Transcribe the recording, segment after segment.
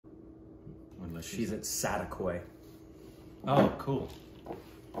She's at Satakoi. Oh, cool.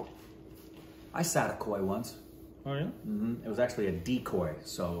 I sat a koi once. Oh, yeah? It was actually a decoy,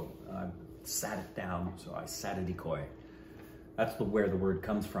 so I sat it down, so I sat a decoy. That's where the word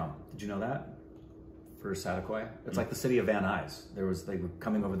comes from. Did you know that? For Satakoi? It's like the city of Van Nuys. They were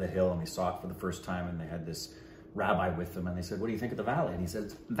coming over the hill and they saw it for the first time, and they had this rabbi with them, and they said, "What do you think of the valley?" And he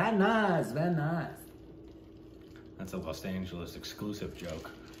said, "Van Nuys, Van Nuys." That's a Los Angeles exclusive joke.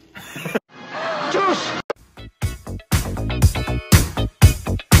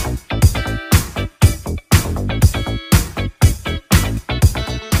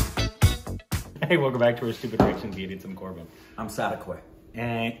 Hey, welcome back to our stupid reactions. Eating some Korbin. I'm Satakoi.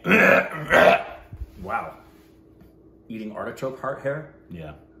 And wow. Eating artichoke heart hair?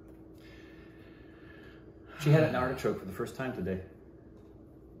 yeah. She had an artichoke for the first time today.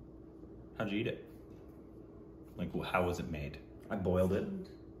 How'd you eat it? Like, how was it made? I boiled it.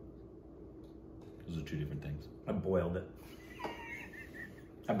 Those are two different things. I boiled it.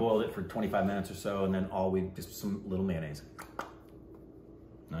 I boiled it for 25 minutes or so, and then just some little mayonnaise.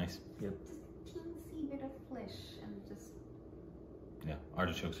 Nice. Yep. Juicy bit of flesh and just... Yeah,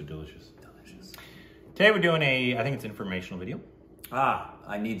 artichokes are delicious. Delicious. Today we're doing I think it's an informational video. Ah,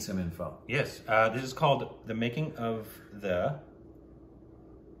 I need some info. Yes, this is called The Making of the...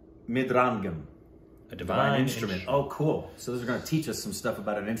 Mridangam. A divine instrument. Oh, cool. So they're going to teach us some stuff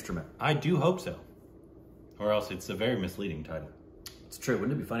about an instrument. I do hope so. Or else it's a very misleading title. It's true.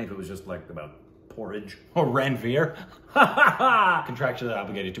 Wouldn't it be funny if it was just like about porridge? Or Ranveer. Contractually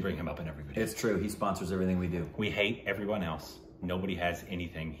obligated to bring him up in every video. It's true. He sponsors everything we do. We hate everyone else. Nobody has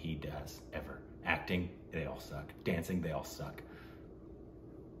anything he does, ever. Acting, they all suck. Dancing, they all suck.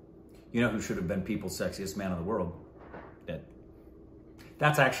 You know who should have been people's sexiest man in the world?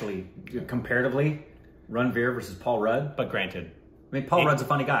 That's actually, comparatively, Ranveer versus Paul Rudd. But granted, I mean, Paul Rudd's a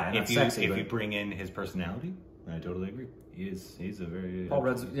funny guy, and that's sexy. If you bring in his personality, I totally agree. He's a very... Paul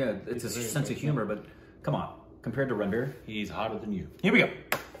Rudd's, yeah, it's a sense of humor, but come on, compared to Ranveer. He's hotter than you. Here we go.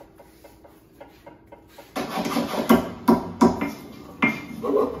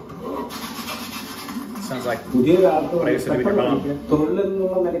 Sounds like what I used to do with your mom.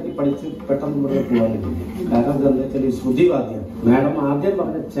 Madam, ആദ്യം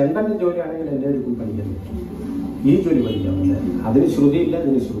പറഞ്ഞ ചെണ്ടന്റെ ജോലിയാണെങ്കിൽ എന്റെ അടുത്തും പഠിക്കുന്നത് ഈ ജോലി പഠിക്കാൻ പറ്റില്ല അതിന് ശ്രുതിയില്ല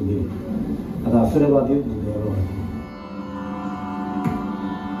അതിന് ശ്രുതിയില്ല അത് അസുരവാദിയും ദേവവാദിയും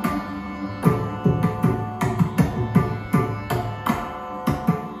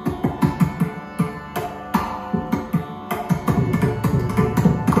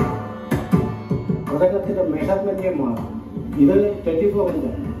മൃദംഗത്തിന്റെ മെഷർമെന്റ് മാറും ഇത് 24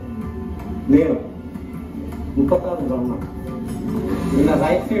 ഇഞ്ച് നീളം 36 ബ്രഹ്മ in the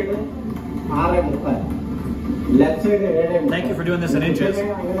right side, 6.3. Left side, 7.3. Thank you for doing this in inches. The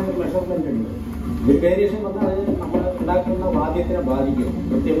variation is that we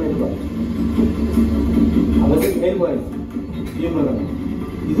male voice, female.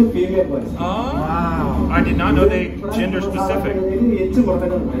 This is female voice. Oh, wow. I did not know they gender specific.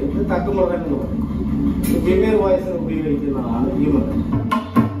 Female voice is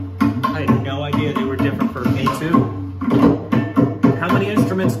I had no idea they were different for me too. How many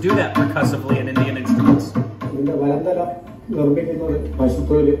instruments do that percussively in Indian instruments? In the Valandara,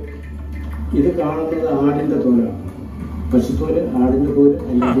 Pashutore, this is the art in the Torah. Pashutore, art in the Torah,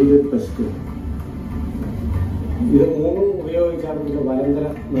 and the Pashutore. This is the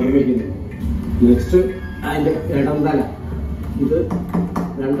Valandara. Next, and Radandala. This is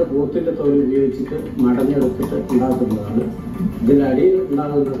the both in the Torah, which is Madana Located, then added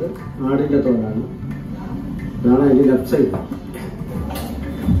art in the Torah. Now I did left side.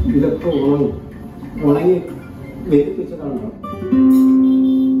 ഇതൊക്കെ ഉണങ്ങി വേദിപ്പിച്ചതാണോ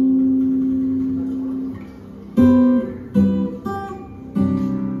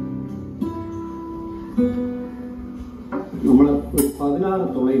നമ്മൾ 16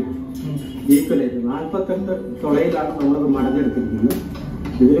 തുളയും ഈക്വലായിട്ട് 48 തുളയിലാണ് നമ്മളത് മടഞ്ഞെടുത്തിരിക്കുന്നത്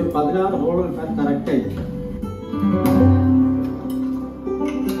ഇതിൽ 16 whole ഇട്ടാൽ കറക്റ്റായിട്ട്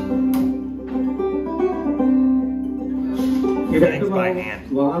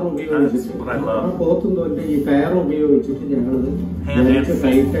വാർ ഉപയോഗിച്ചിട്ട് പോത്തും തോറ്റ ഈ കയർ ഉപയോഗിച്ചിട്ട് ഞങ്ങളത്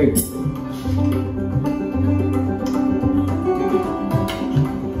ടൈറ്റായിട്ട്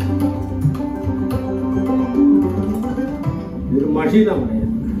ഇതൊരു മഷീന പറയാം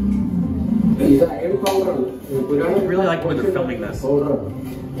ഇത് അയൺ പൗഡറാണ് പൗഡറാണ്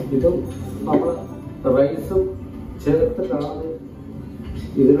ഇതും നമ്മൾ റൈസും ചേർത്തിട്ടാണ്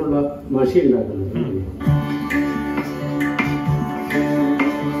ഇതിനുള്ള മഷി ഉണ്ടാക്കുന്നത്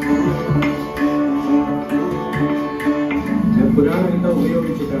പുരാണ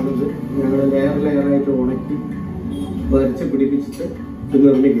ഉപയോഗിച്ചിട്ട് ശേഷമാണ് ഇത് ഞങ്ങൾ ലെയറായിട്ട് ഉണക്കി വരച്ച് പിടിപ്പിച്ചിട്ട് ഇത്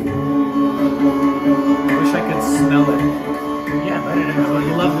നിർമ്മിക്കുന്നത്. I wish I could smell it. Yeah, but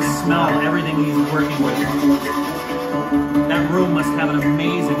I love to smell everything he's working with. That room must have an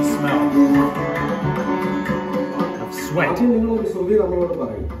amazing smell of sweat. ആദ്യം നിങ്ങളൊരു ശ്രുതി നമ്മളോട്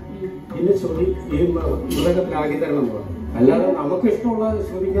പറയും, ഇന്ന ശ്രുതി ഈ മൃദംഗത്തിലാക്കി തരണം എന്ന് പറയും. അല്ലാതെ നമുക്ക് ഇഷ്ടമുള്ള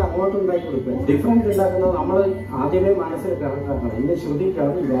ശ്രുതിക്ക് അങ്ങോട്ട് ഉണ്ടാക്കി കൊടുക്കുക. ഡിഫറൻറ്റ് ഉണ്ടാക്കുന്നത് നമ്മൾ ആദ്യമേ മനസ്സിൽ കണക്കാക്കണം. ഇന്ന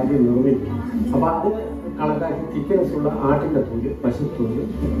ശ്രുതിക്കാണ് ഇത് ആദ്യം നിർമ്മിക്കുക. അപ്പോൾ അത് കണക്കാക്കി തിക്നെസ് ഉള്ള ആട്ടിൻ്റെ തോല്, പശുത്തോല്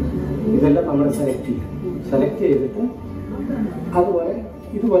ഇതെല്ലാം നമ്മൾ സെലക്ട് ചെയ്യും. സെലക്ട് ചെയ്തിട്ട് അതുപോലെ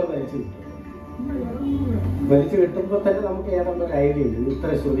ഇതുപോലെ വലിച്ചു കിട്ടും. വലിച്ചു കിട്ടുമ്പോൾ തന്നെ നമുക്ക് ഏതാണ്ട് ഒരു ഐഡിയ ഉണ്ട്, ഇത്ര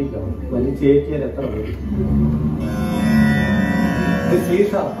ശ്രുതിക്കാണ് വലിച്ചു കയറ്റിയാൽ എത്ര വരും. ഇത്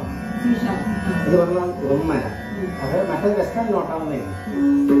സീഷാർപ്പാണ്. ഇത് പറഞ്ഞാൽ ഒന്നര. അത് മറ്റേ വെസ്റ്റേൺ നോട്ടാവുന്നേ.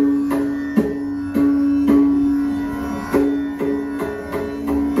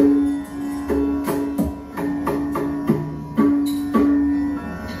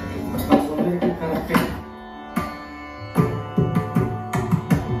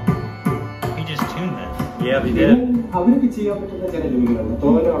 അവർക്ക് ചെയ്യാൻ പറ്റുന്ന ചില ജോലികളുണ്ട്.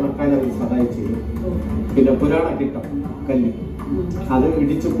 തോല ഉണക്കാൻ അവർ സഹായം ചെയ്യും. പിന്നെ പുരാണ കിട്ടം കല്ല് അത്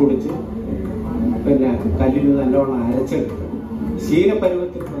ഇടിച്ച് പൊടിച്ച് പിന്നെ കല്ലിൽ നല്ലോണം അരച്ചെടുക്കുക.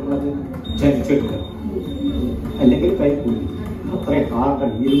 ശീലപരുവത്തിൽ നമ്മളത് ചരിച്ചെടുക്കുക. അല്ലെങ്കിൽ കൈ കൂടി അത്രയും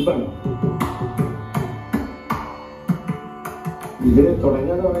ഹാർഡാണ്, ഇരുമ്പാണ്. ഇതിന്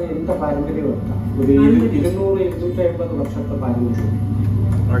തുടങ്ങിയെന്ന് പറഞ്ഞാൽ എന്താ പാരമ്പര്യം വെക്കാം. ഒരു 200-250 വർഷത്തെ പാരമ്പര്യം.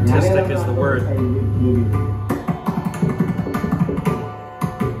 Artistic is the word.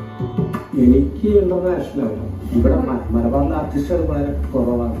 എനിക്ക് ഇന്റർനാഷണലാണ്. ഇവിടെ മലബാറിലെ ആർട്ടിസ്റ്റുകൾ വളരെ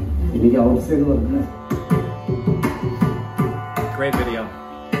കുറവാണ്. എനിക്ക് ഔട്ട്സൈഡ് പറഞ്ഞാൽ. Great video.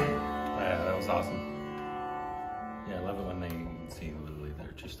 Yeah, that was awesome. Yeah, I love it when they see literally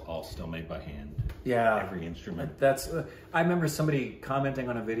they're just all still made by hand. Yeah, every instrument. That's. I remember somebody commenting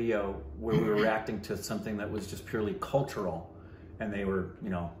on a video where we were reacting to something that was just purely cultural, and they were,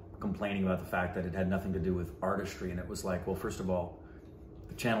 complaining about the fact that it had nothing to do with artistry. And it was like, well, first of all,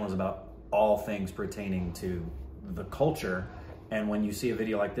 the channel is about all things pertaining to the culture. And when you see a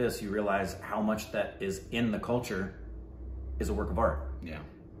video like this, you realize how much that is in the culture is a work of art. Yeah.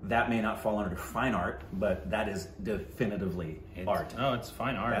 That may not fall under fine art, but that is definitively art. No, it's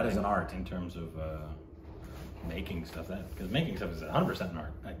fine art. That is an art. In terms of making stuff, because making stuff is 100% an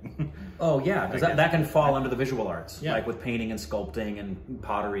art. Oh yeah, because that can fall under the visual arts, yeah. Like with painting and sculpting and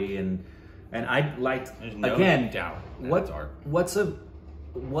pottery and I liked, there's no again, doubt what art.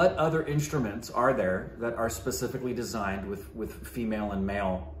 What other instruments are there that are specifically designed with female and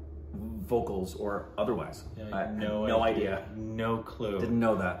male vocals or otherwise? Yeah, no idea. No clue. Didn't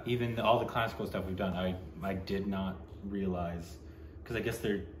know that. Even all the classical stuff we've done, I did not realize, because I guess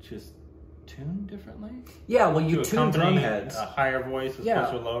they're just tuned differently. Yeah, well, you tune drum heads. A higher voice as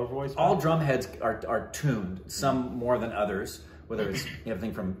opposed to a lower voice. All drum heads are tuned, some more than others, whether it's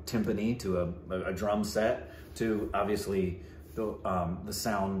everything from timpani to a drum set to obviously the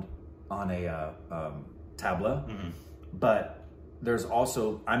sound on a tabla. Mm-hmm. But there's also,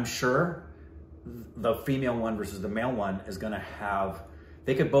 I'm sure, the female one versus the male one is going to have,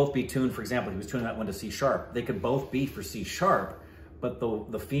 they could both be tuned. For example, he was tuning that one to C sharp. They could both be for C sharp, but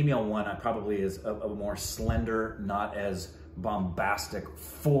the female one probably is a more slender, not as bombastic,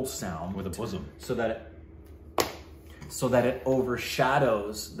 full sound with a bosom, so that it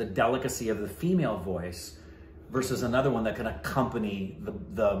overshadows the delicacy of the female voice versus another one that can accompany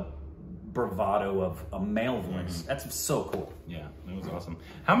the bravado of a male voice. Mm-hmm. That's so cool. Yeah, that was awesome.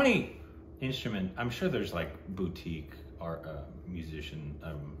 How many I'm sure there's like boutique art musician, I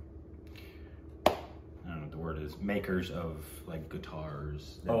don't know what the word is, makers of like guitars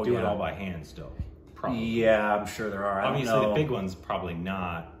that do it all by hand still. Probably. Yeah, I'm sure there are. Obviously the big ones probably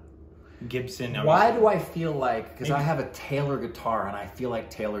not. Gibson. Why do I feel like, because I have a Taylor guitar and I feel like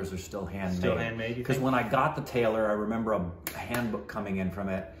Taylors are still handmade. Still handmade? Because when I got the Taylor, I remember a handbook coming in from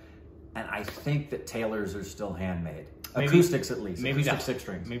it, and I think that Taylors are still handmade. Maybe, acoustics at least. Maybe acoustic six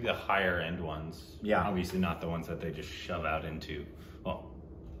strings. Maybe the higher end ones. Yeah. Obviously not the ones that they just shove out into. Well,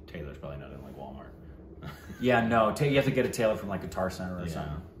 Taylor's probably not in like Walmart. Yeah, no. You have to get a Taylor from like Guitar Center or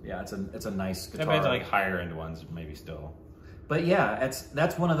something. Yeah, it's a nice guitar. I bet like higher end ones maybe still. But yeah,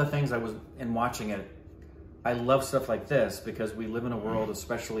 that's one of the things I was in watching it. I love stuff like this because we live in a world,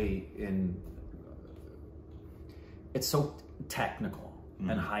 especially it's so technical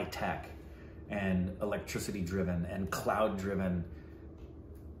and high tech and electricity driven and cloud driven.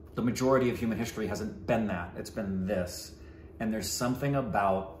 The majority of human history hasn't been that. It's been this. And there's something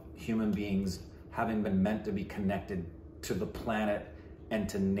about human beings having been meant to be connected to the planet and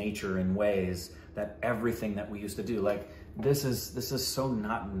to nature in ways that everything that we used to do, like this is so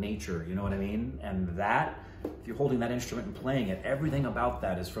not nature, you know what I mean? And that, if you're holding that instrument and playing it, everything about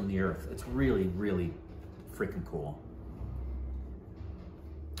that is from the earth. It's really, really freaking cool.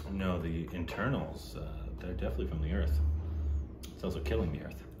 No, the internals, they're definitely from the earth. It's also killing the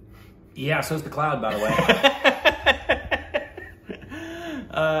earth. Yeah, so's the cloud, by the way.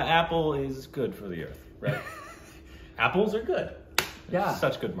 Apple is good for the earth, right? Apples are good. Yeah.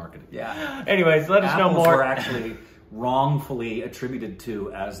 Such good marketing. Yeah. Anyways, let us know Apples more. were actually wrongfully attributed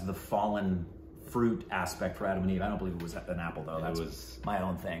to as the fallen fruit aspect for Adam and Eve. I don't believe it was an apple, though. That was my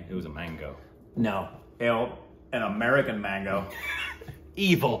own thing. It was a mango. No. An American mango.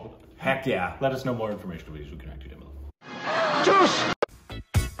 Evil. Heck yeah. Let us know more information, please. We can connect you to them.